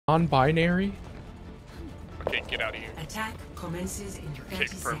Non-binary? Okay, get out of here. Attack commences in 30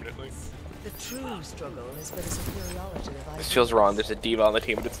 Kick permanently. seconds. The true struggle is for the superiority of This ideas. feels wrong. There's a diva on the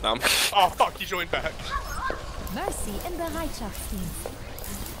team, but it's not. Oh fuck, he joined back. Mercy in Bereitschaftsdienst.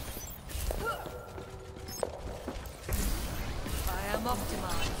 I am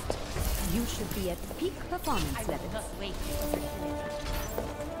optimized. You should be at peak performance level.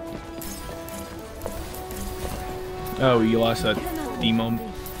 Oh, you lost that demo,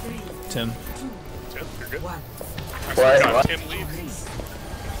 Tim. Tim, you're good. One. What? Tim leaves.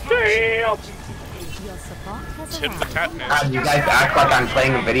 Damn! Your support has Tim's the arrived. tat man. God, you guys act like I'm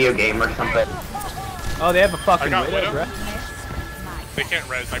playing a video game or something. Oh, they have a I fucking got widow, Widow. bro. They can't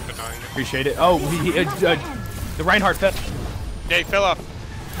res, I'm denying it. Appreciate it. Oh, the Reinhardt fell. Yeah, he fell off.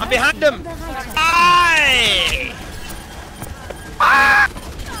 I'm behind him! Aye!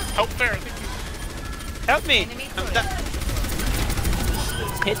 Help there, Help me! I'm done.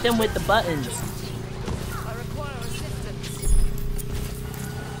 Hit them with the buttons.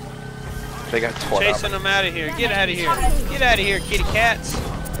 They got torn up. Chasing them out of here. Get out of here. Get out of here, kitty cats.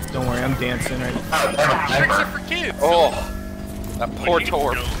 Don't worry, I'm dancing right now. Tricks are for kids. Oh, that poor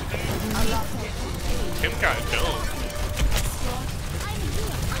Tor. Tim got dome.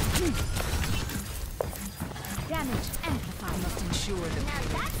 Damage amplified. Must ensure that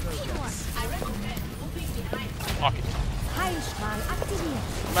progress. Fuck it. Heilstrahl aktiviert.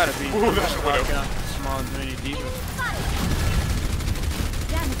 I'm about to be Ooh, there's a Widow. walking on small and mini diva.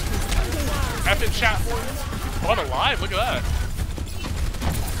 Damage boost engaged. F in chat for you. Oh, I'm alive, look at that.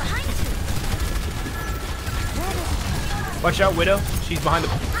 Watch out, Widow. She's behind the.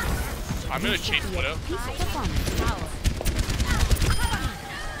 I'm gonna chase Widow. Peak performance.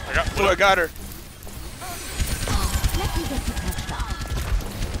 I got Oh, Widow. I got her. Let me get you patched up.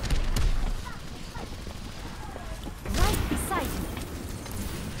 Right beside you.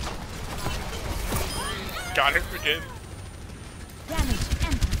 Got her again. Damage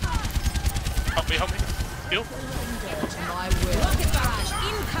amplified. Help me, help me. Heal. My will. Rocket barrage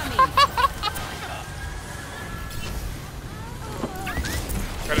incoming.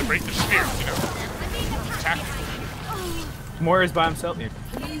 Gotta break the spear, you know? Attack. Moira's by himself here.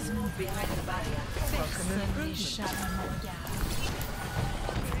 Please move behind the barrier. Welcome improvement.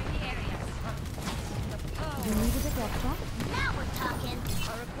 You needed a doctor?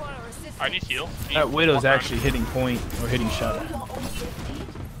 I need heal. That Widow's actually hitting point or hitting shot.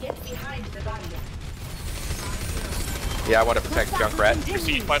 Yeah, I want to protect Junkrat. You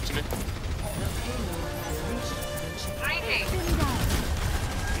see, flaps in it.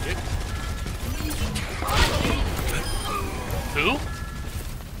 You did? Who?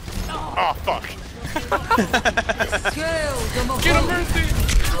 Oh, fuck. Get him, Mercy!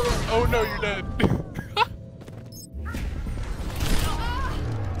 Oh no, you're dead.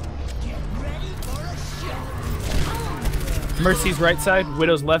 Mercy's right side,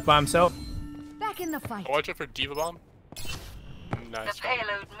 Widow's left by himself. Back in the fight. Watch out for Diva Bomb. Nice. The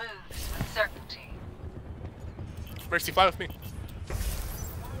payload moves with certainty. Mercy, fly with me.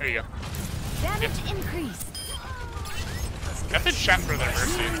 There you go. Damage increased. F in chat for that,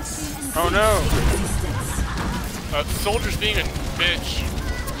 Mercy. Oh no. Soldier's being a bitch.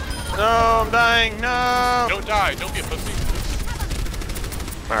 No, I'm dying. No. Don't die, don't be a pussy.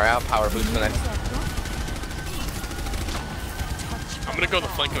 Alright, I'll power boost the next. I'm gonna go the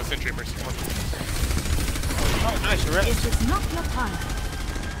flanko sentry, Mercy. Come on. Oh, nice rest. It is not your time.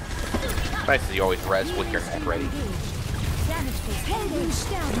 Nice that you always res with your head ready. Damage boost engaged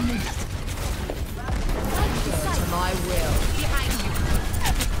down. My will.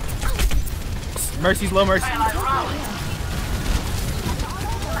 Mercy's low, Mercy.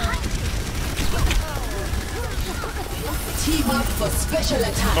 Team up for special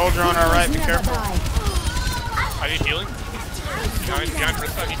attack. Soldier on our right, be careful. I need healing. Behind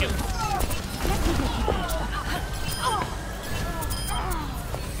Rissa, I need healing.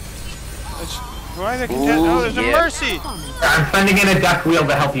 Why they contest? Oh, there's a yeah. Mercy. I'm sending in a duck wheel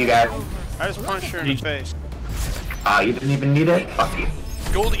to help you guys. I just punched her in the face. You didn't even need it? Fuck you.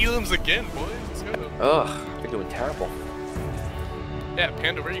 Gold Elims again, boys. Let's go. Ugh, they're doing terrible. Yeah,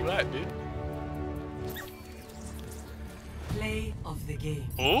 Panda, where you at, dude? Play of the game.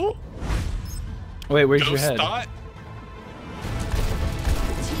 Oh? Wait, where's your Ghost head? dot?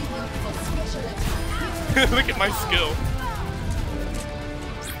 Look at my skill.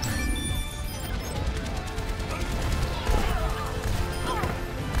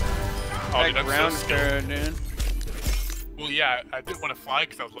 Oh, dude, I'm so Ground scared. scared, dude. Well, yeah, I didn't want to fly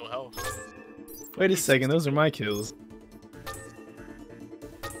because I was low health. Wait a second, those are my kills.